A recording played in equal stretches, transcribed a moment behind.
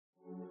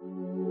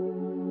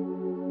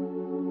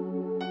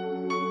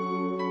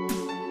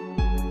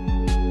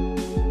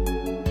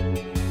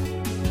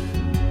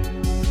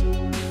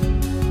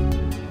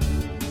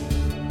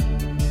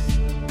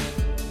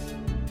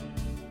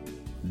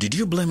Did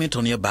you blame it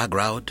on your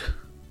background?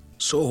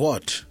 So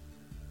what?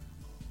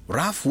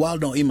 Ralph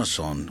Waldo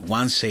Emerson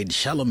once said,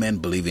 "Shallow men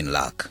believe in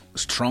luck,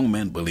 strong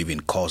men believe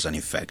in cause and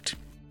effect."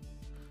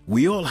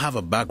 We all have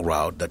a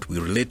background that we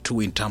relate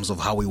to in terms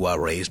of how we were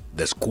raised,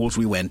 the schools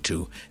we went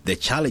to, the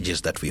challenges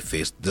that we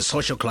faced, the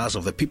social class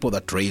of the people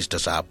that raised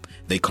us up,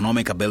 the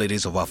economic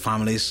abilities of our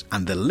families,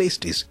 and the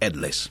list is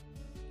endless.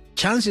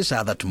 Chances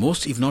are that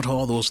most, if not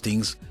all those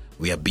things,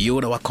 were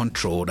beyond our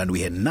control and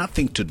we had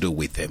nothing to do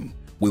with them.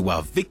 We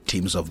were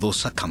victims of those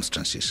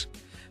circumstances.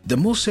 The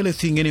most silly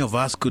thing any of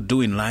us could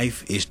do in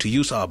life is to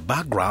use our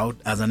background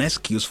as an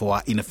excuse for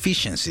our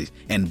inefficiency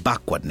and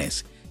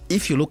backwardness.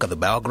 If you look at the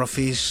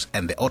biographies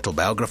and the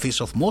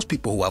autobiographies of most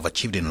people who have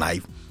achieved in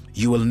life,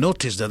 you will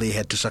notice that they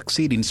had to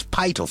succeed in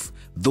spite of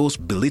those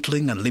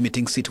belittling and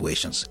limiting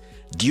situations.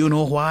 Do you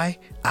know why?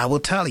 I will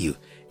tell you.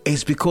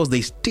 It's because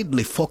they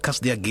steadily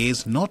focused their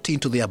gaze not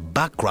into their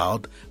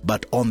background,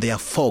 but on their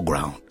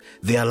foreground.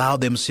 They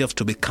allowed themselves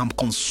to become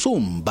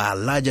consumed by a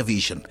larger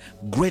vision,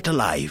 greater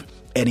life,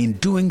 and in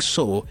doing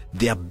so,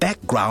 their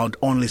background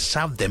only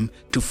served them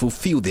to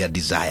fulfill their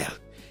desire.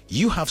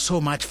 You have so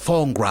much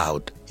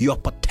foreground, your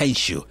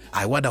potential.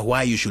 I wonder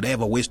why you should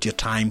ever waste your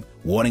time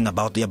worrying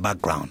about their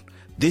background.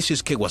 This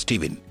is Kegwa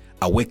Stephen,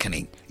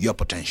 awakening your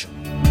potential.